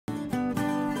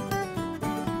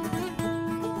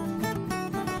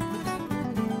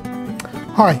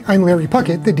Hi, I'm Larry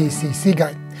Puckett, the DCC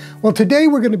Guy. Well, today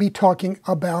we're going to be talking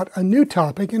about a new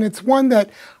topic, and it's one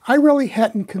that I really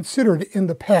hadn't considered in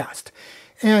the past.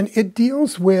 And it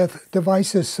deals with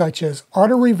devices such as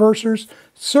autoreversers,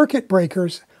 circuit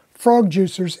breakers, frog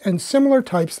juicers, and similar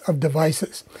types of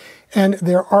devices. And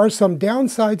there are some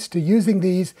downsides to using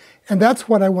these, and that's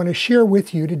what I want to share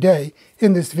with you today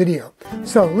in this video.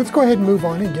 So let's go ahead and move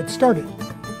on and get started.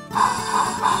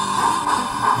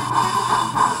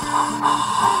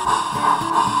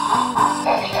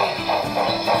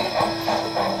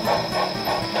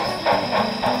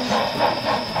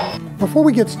 Before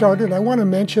we get started, I want to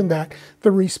mention that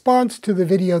the response to the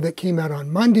video that came out on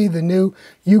Monday, the new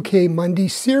UK Monday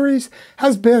series,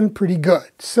 has been pretty good.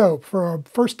 So for a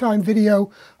first-time video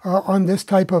on this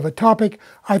type of a topic,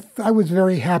 I was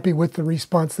very happy with the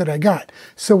response that I got.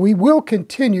 So we will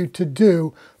continue to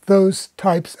do those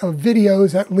types of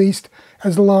videos, at least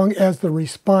as long as the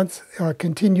response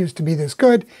continues to be this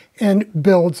good and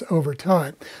builds over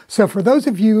time. So for those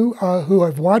of you who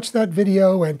have watched that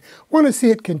video and want to see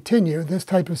it continue, this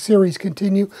type of series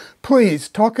continue, please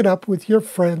talk it up with your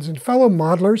friends and fellow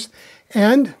modelers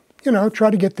and,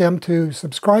 try to get them to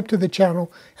subscribe to the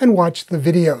channel and watch the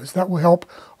videos. That will help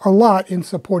a lot in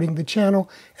supporting the channel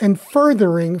and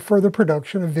furthering further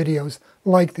production of videos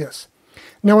like this.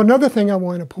 Now, another thing I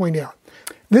want to point out.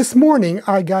 This morning,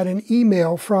 I got an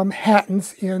email from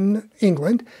Hatton's in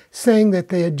England saying that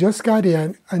they had just got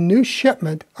in a new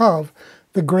shipment of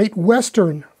the Great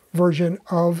Western version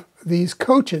of these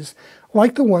coaches,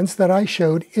 like the ones that I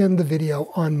showed in the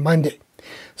video on Monday.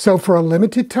 So for a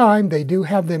limited time, they do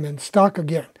have them in stock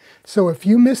again. So if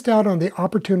you missed out on the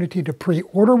opportunity to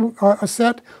pre-order a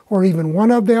set or even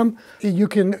one of them, you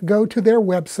can go to their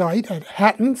website at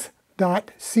hattons.co.uk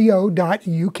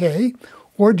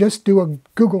or just do a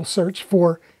Google search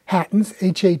for Hattons,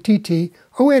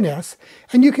 H-A-T-T-O-N-S,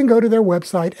 and you can go to their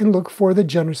website and look for the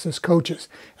Genesis coaches,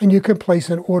 and you can place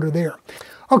an order there.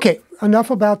 Okay, enough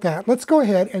about that. Let's go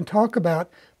ahead and talk about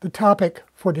the topic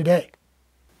for today.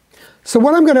 So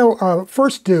what I'm going to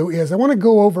first do is I want to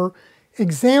go over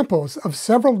examples of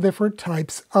several different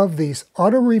types of these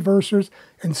autoreversers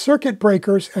and circuit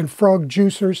breakers and frog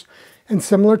juicers and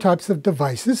similar types of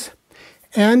devices,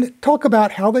 and talk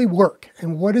about how they work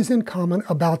and what is in common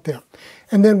about them.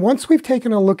 And then once we've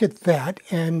taken a look at that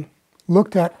and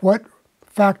looked at what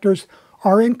factors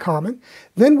are in common,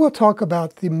 then we'll talk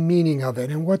about the meaning of it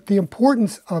and what the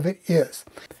importance of it is.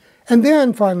 And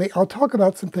then finally, I'll talk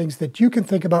about some things that you can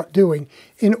think about doing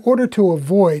in order to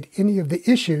avoid any of the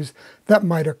issues that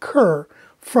might occur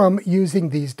from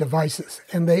using these devices.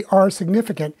 And they are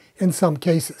significant in some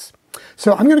cases.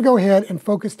 So I'm going to go ahead and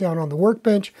focus down on the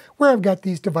workbench where I've got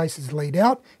these devices laid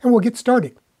out, and we'll get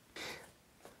started.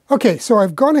 Okay, so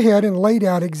I've gone ahead and laid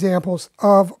out examples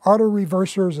of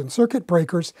autoreversers and circuit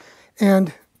breakers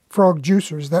and frog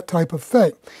juicers, that type of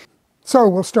thing. So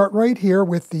we'll start right here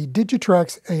with the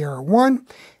Digitrax AR1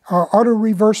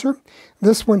 autoreverser.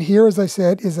 This one here, as I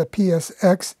said, is a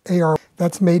PSX AR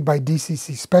that's made by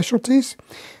DCC Specialties.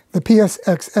 The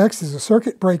PSXX is a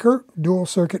circuit breaker, dual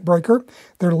circuit breaker,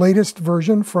 their latest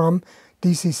version from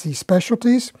DCC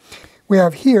Specialties. We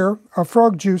have here a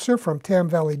frog juicer from Tam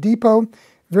Valley Depot.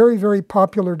 Very, very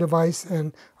popular device,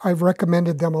 and I've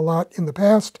recommended them a lot in the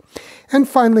past. And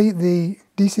finally, the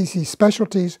DCC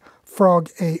Specialties Frog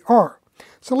AR.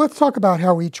 So let's talk about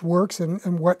how each works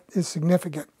and what is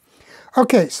significant.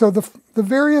 Okay, so the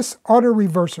various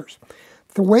autoreversers.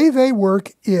 The way they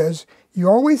work is you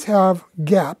always have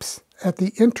gaps at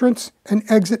the entrance and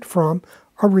exit from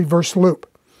a reverse loop.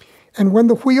 And when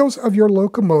the wheels of your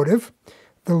locomotive,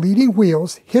 the leading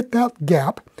wheels, hit that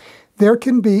gap, there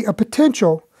can be a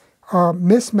potential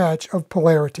mismatch of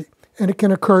polarity. And it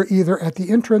can occur either at the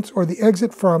entrance or the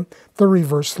exit from the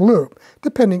reverse loop,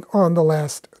 depending on the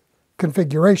last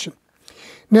configuration.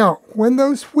 Now, when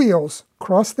those wheels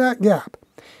cross that gap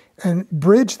and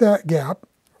bridge that gap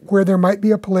where there might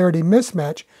be a polarity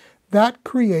mismatch, that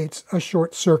creates a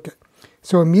short circuit.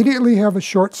 So immediately you have a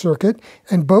short circuit,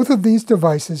 and both of these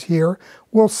devices here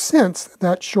will sense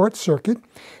that short circuit,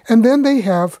 and then they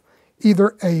have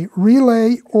either a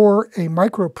relay or a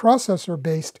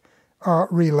microprocessor-based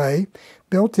relay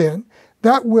built in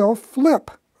that will flip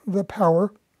the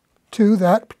power to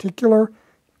that particular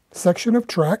section of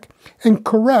track and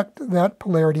correct that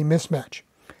polarity mismatch.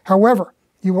 However,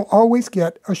 you will always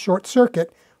get a short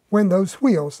circuit when those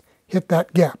wheels hit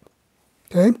that gap.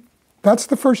 Okay, that's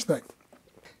the first thing.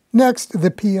 Next, the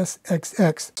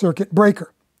PSXX circuit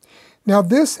breaker. Now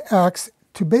this acts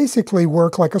to basically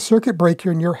work like a circuit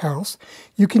breaker in your house.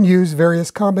 You can use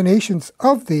various combinations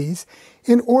of these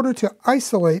in order to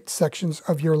isolate sections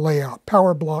of your layout,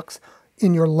 power blocks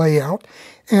in your layout.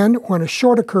 And when a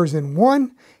short occurs in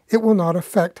one, it will not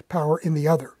affect power in the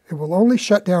other. It will only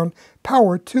shut down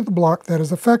power to the block that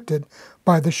is affected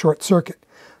by the short circuit.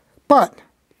 But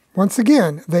once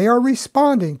again, they are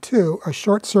responding to a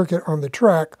short circuit on the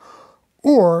track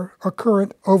or a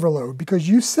current overload, because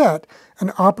you set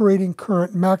an operating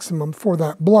current maximum for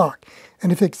that block.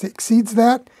 And if it exceeds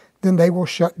that, then they will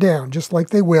shut down, just like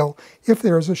they will if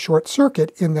there is a short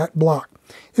circuit in that block,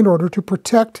 in order to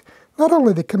protect not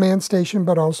only the command station,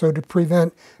 but also to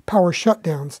prevent power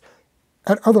shutdowns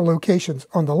at other locations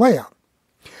on the layout.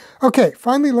 Okay,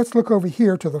 finally, let's look over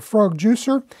here to the Frog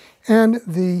Juicer and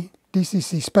the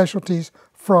DCC Specialties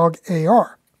Frog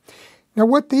AR. Now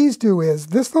what these do is,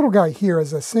 this little guy here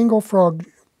is a single frog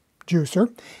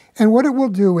juicer, and what it will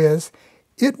do is,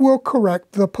 it will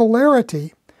correct the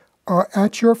polarity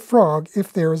at your frog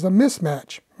if there is a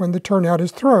mismatch when the turnout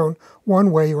is thrown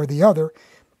one way or the other.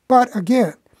 But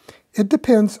again, it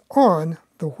depends on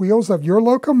the wheels of your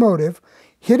locomotive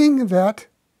hitting that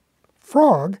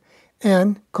frog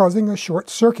and causing a short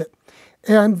circuit.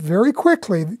 And very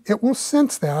quickly, it will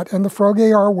sense that, and the Frog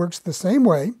AR works the same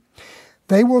way.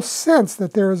 They will sense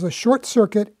that there is a short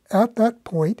circuit at that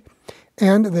point,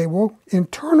 and they will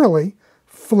internally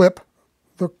flip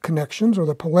the connections or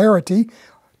the polarity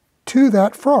to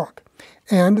that frog.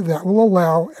 And that will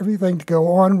allow everything to go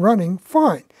on running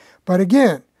fine. But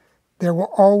again, there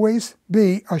will always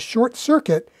be a short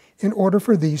circuit in order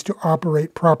for these to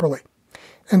operate properly.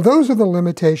 And those are the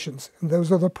limitations, and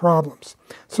those are the problems.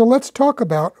 So let's talk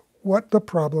about what the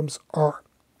problems are.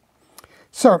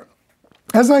 So,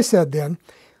 as I said then,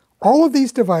 all of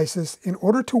these devices, in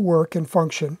order to work and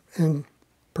function and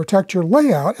protect your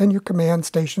layout and your command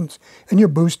stations and your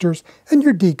boosters and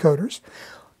your decoders,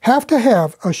 have to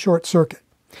have a short circuit.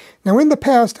 Now in the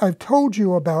past, I've told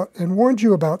you about and warned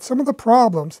you about some of the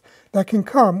problems that can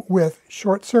come with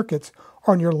short circuits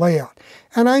on your layout.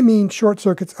 And I mean short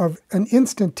circuits of an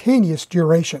instantaneous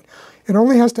duration. It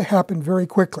only has to happen very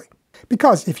quickly.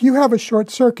 Because if you have a short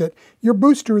circuit, your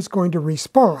booster is going to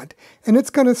respond, and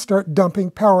it's going to start dumping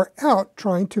power out,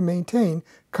 trying to maintain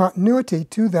continuity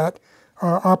to that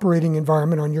operating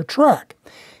environment on your track.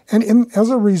 And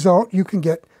as a result, you can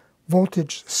get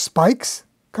voltage spikes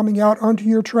coming out onto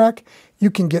your track. You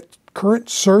can get current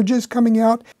surges coming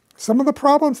out. Some of the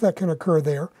problems that can occur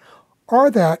there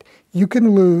are that you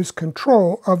can lose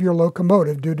control of your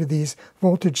locomotive due to these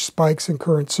voltage spikes and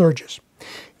current surges.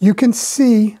 You can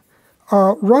see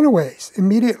runaways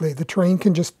immediately. The train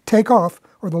can just take off,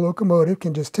 or the locomotive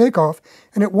can just take off,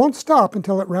 and it won't stop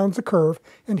until it rounds a curve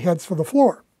and heads for the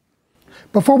floor.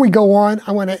 Before we go on,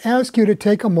 I want to ask you to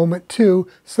take a moment to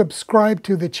subscribe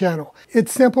to the channel.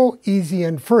 It's simple, easy,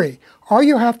 and free. All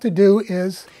you have to do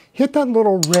is hit that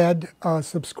little red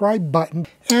subscribe button,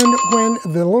 and when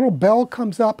the little bell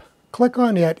comes up, click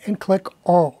on it and click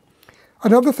all.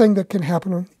 Another thing that can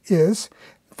happen is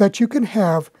that you can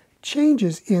have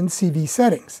changes in CV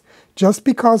settings just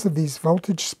because of these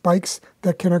voltage spikes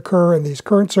that can occur and these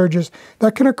current surges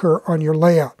that can occur on your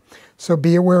layout. So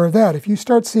be aware of that. If you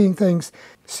start seeing things,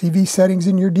 CV settings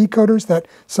in your decoders that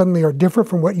suddenly are different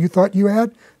from what you thought you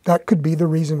had, that could be the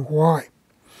reason why.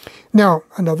 Now,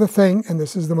 another thing, and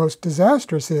this is the most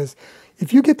disastrous, is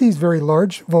if you get these very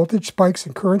large voltage spikes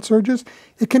and current surges,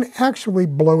 it can actually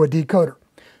blow a decoder.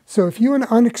 So if you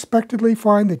unexpectedly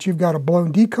find that you've got a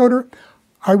blown decoder,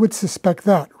 I would suspect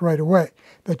that right away,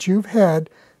 that you've had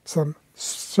some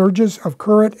surges of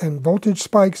current and voltage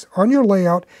spikes on your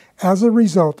layout as a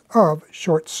result of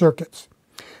short circuits.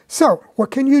 So, what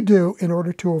can you do in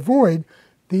order to avoid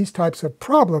these types of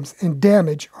problems and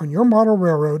damage on your model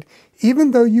railroad,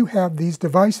 even though you have these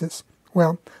devices?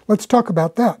 Well, let's talk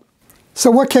about that. So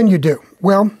what can you do?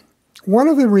 Well, one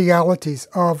of the realities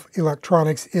of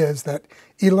electronics is that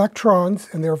electrons,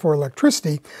 and therefore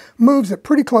electricity, moves at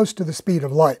pretty close to the speed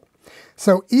of light.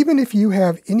 So even if you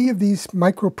have any of these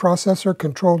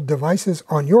microprocessor-controlled devices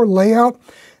on your layout,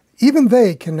 even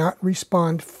they cannot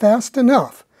respond fast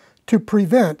enough to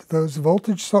prevent those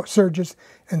voltage surges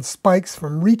and spikes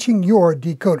from reaching your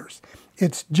decoders.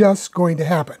 It's just going to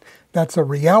happen. That's a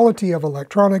reality of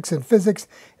electronics and physics,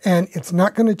 and it's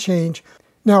not going to change.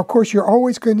 Now, of course, you're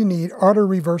always going to need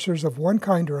autoreversers of one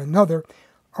kind or another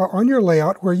on your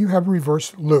layout where you have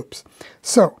reverse loops.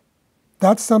 So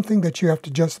that's something that you have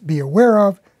to just be aware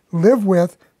of, live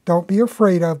with, don't be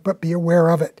afraid of, but be aware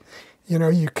of it. You know,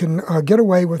 you can get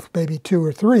away with maybe 2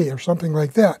 or 3 or something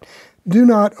like that. Do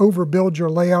not overbuild your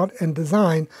layout and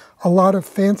design a lot of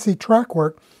fancy track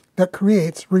work that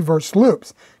creates reverse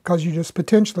loops, because you just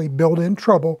potentially build in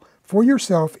trouble for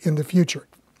yourself in the future.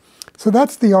 So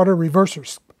that's the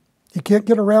autoreversers. You can't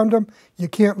get around them. You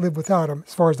can't live without them,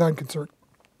 as far as I'm concerned.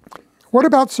 What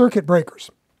about circuit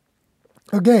breakers?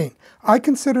 Again, I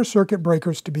consider circuit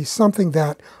breakers to be something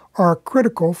that are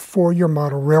critical for your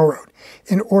model railroad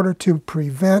in order to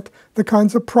prevent the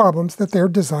kinds of problems that they're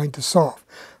designed to solve.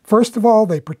 First of all,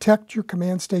 they protect your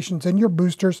command stations and your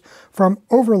boosters from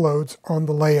overloads on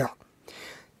the layout.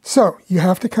 So you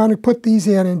have to kind of put these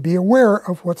in and be aware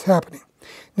of what's happening.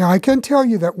 Now, I can tell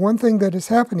you that one thing that is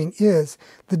happening is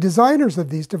the designers of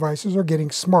these devices are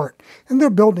getting smart, and they're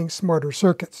building smarter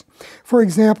circuits. For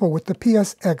example, with the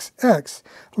PSXX,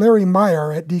 Larry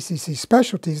Meyer at DCC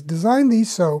Specialties designed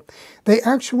these so they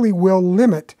actually will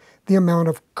limit the amount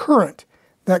of current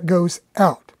that goes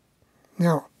out.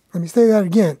 Now, let me say that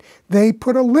again. They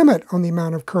put a limit on the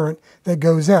amount of current that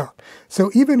goes out. So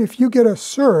even if you get a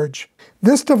surge,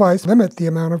 this device limits the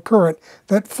amount of current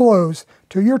that flows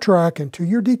to your track and to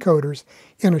your decoders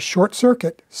in a short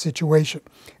circuit situation.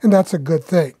 And that's a good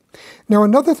thing. Now,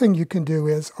 another thing you can do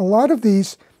is a lot of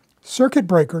these circuit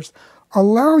breakers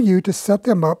allow you to set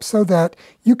them up so that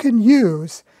you can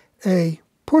use a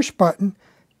push button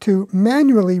to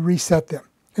manually reset them.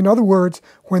 In other words,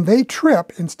 when they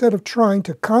trip, instead of trying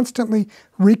to constantly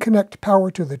reconnect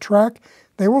power to the track,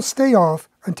 they will stay off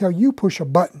until you push a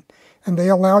button. And they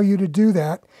allow you to do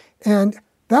that. And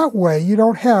that way, you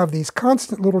don't have these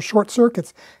constant little short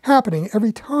circuits happening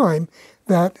every time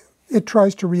that it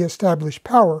tries to reestablish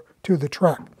power to the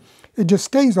track. It just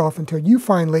stays off until you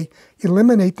finally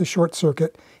eliminate the short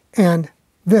circuit and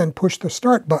then push the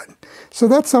start button. So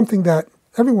that's something that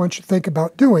everyone should think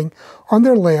about doing on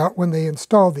their layout when they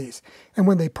install these. And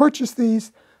when they purchase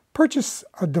these, purchase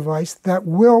a device that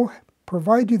will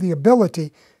provide you the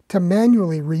ability to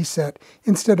manually reset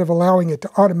instead of allowing it to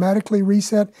automatically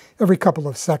reset every couple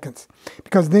of seconds,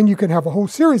 because then you can have a whole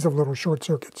series of little short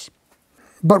circuits.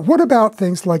 But what about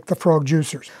things like the frog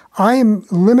juicers? I am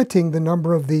limiting the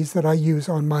number of these that I use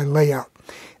on my layout.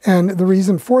 And the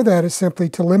reason for that is simply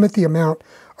to limit the amount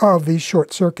of these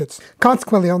short circuits.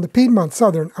 Consequently, on the Piedmont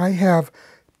Southern, I have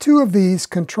 2 of these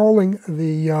controlling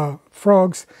the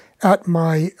frogs at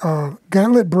my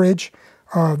gantlet bridge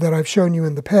that I've shown you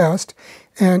in the past.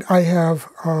 And I have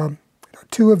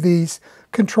 2 of these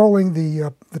controlling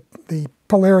the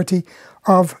polarity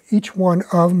of each one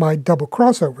of my double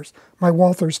crossovers, my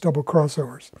Walthers double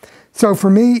crossovers. So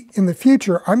for me, in the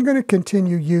future, I'm going to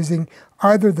continue using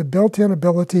either the built-in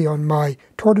ability on my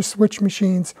tortoise switch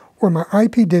machines or my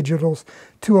IP digitals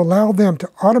to allow them to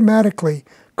automatically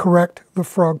correct the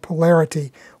frog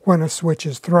polarity when a switch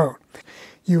is thrown.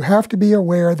 You have to be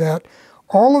aware that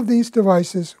all of these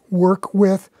devices work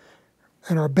with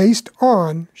and are based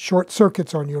on short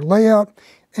circuits on your layout,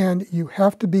 and you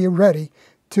have to be ready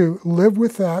to live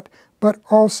with that, but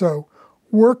also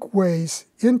work ways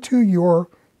into your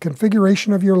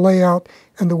configuration of your layout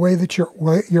and the way that your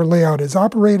layout is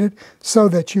operated so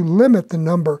that you limit the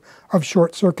number of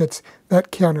short circuits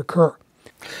that can occur.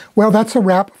 Well, that's a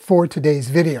wrap for today's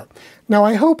video. Now,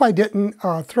 I hope I didn't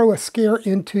throw a scare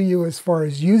into you as far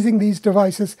as using these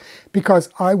devices, because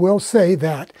I will say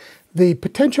that the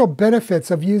potential benefits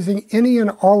of using any and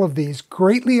all of these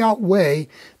greatly outweigh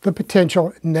the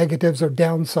potential negatives or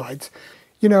downsides.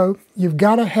 You know, you've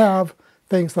got to have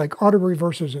things like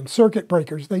autoreversers and circuit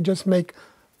breakers. They just make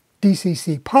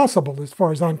DCC possible as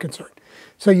far as I'm concerned.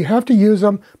 So you have to use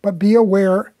them, but be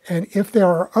aware, and if there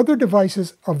are other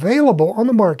devices available on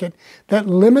the market that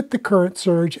limit the current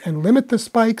surge and limit the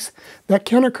spikes that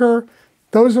can occur,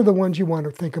 those are the ones you want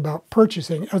to think about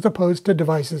purchasing, as opposed to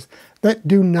devices that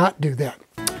do not do that.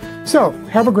 So,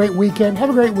 have a great weekend, have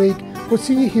a great week. We'll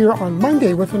see you here on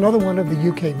Monday with another one of the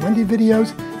UK Monday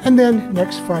videos, and then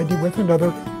next Friday with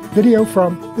another video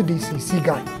from the DCC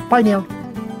Guide. Bye now.